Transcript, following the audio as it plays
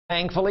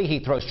Thankfully,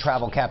 Heathrow's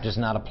travel cap does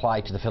not apply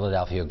to the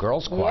Philadelphia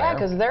Girls Choir. Yeah,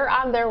 because they're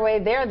on their way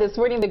there. This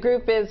morning, the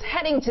group is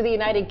heading to the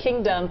United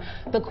Kingdom.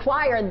 The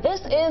choir,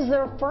 this is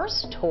their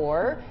first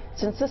tour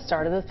since the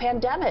start of the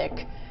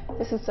pandemic.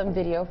 This is some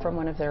video from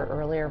one of their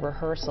earlier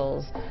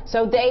rehearsals.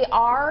 So they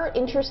are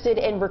interested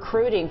in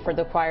recruiting for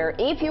the choir.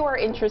 If you are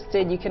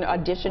interested, you can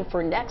audition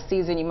for next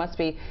season. You must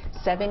be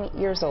 7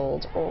 years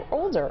old or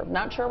older.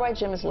 Not sure why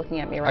Jim is looking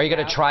at me right now. Are you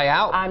going to try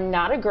out? I'm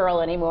not a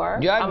girl anymore.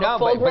 Yeah, I'm no, a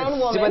full-grown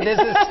woman. But this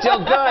is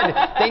still good.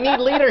 They need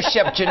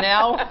leadership,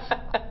 Janelle.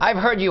 I've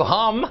heard you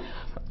hum.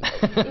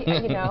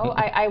 You know,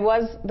 I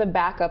was the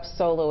backup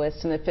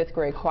soloist in the 5th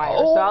grade choir,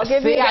 Oh, so I'll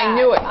give you that. I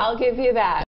knew it. I'll give you that.